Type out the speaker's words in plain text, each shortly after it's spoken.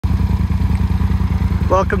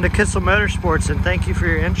Welcome to Kissel Motorsports, and thank you for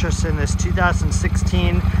your interest in this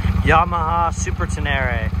 2016 Yamaha Super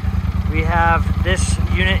Tenere. We have this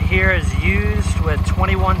unit here is used with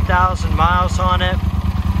 21,000 miles on it.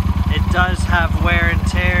 It does have wear and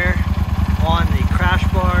tear on the crash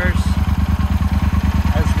bars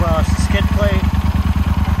as well as the skid plate.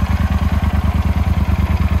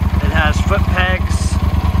 It has foot pegs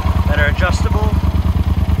that are adjustable.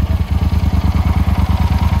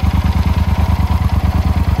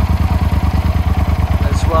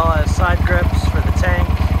 As well as side grips for the tank.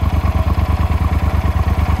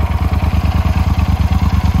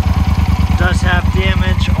 It does have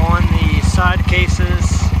damage on the side cases,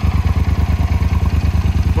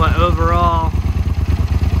 but overall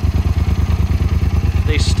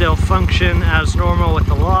they still function as normal with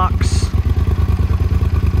the locks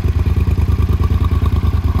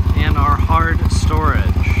and our hard storage.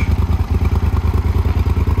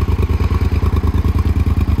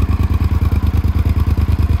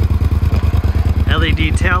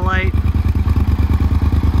 LED tail light.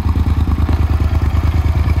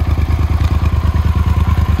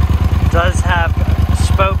 Does have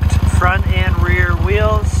spoked front and rear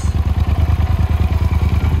wheels.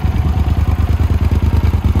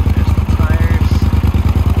 There's the tires.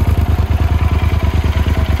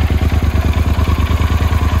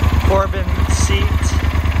 Corbin seat.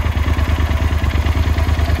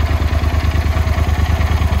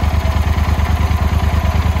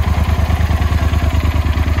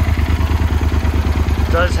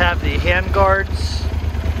 Does have the hand guards.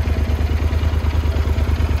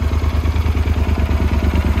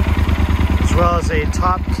 As well as a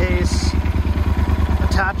top case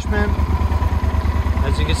attachment.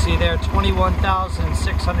 As you can see there,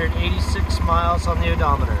 21,686 miles on the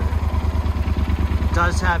odometer. It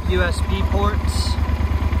does have USB ports.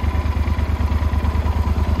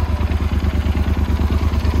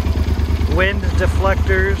 Wind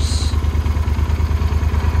deflectors,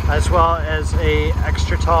 as well as a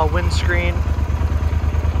extra tall windscreen.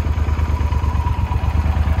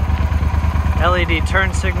 LED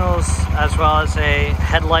turn signals, as well as a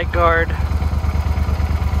headlight guard.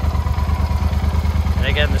 And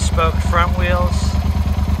again, the spoked front wheels.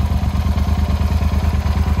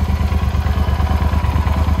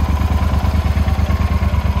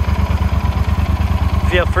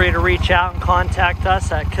 Feel free to reach out and contact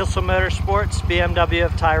us at Kissel Motorsports, BMW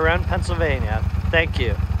of Tyrone, Pennsylvania. Thank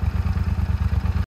you.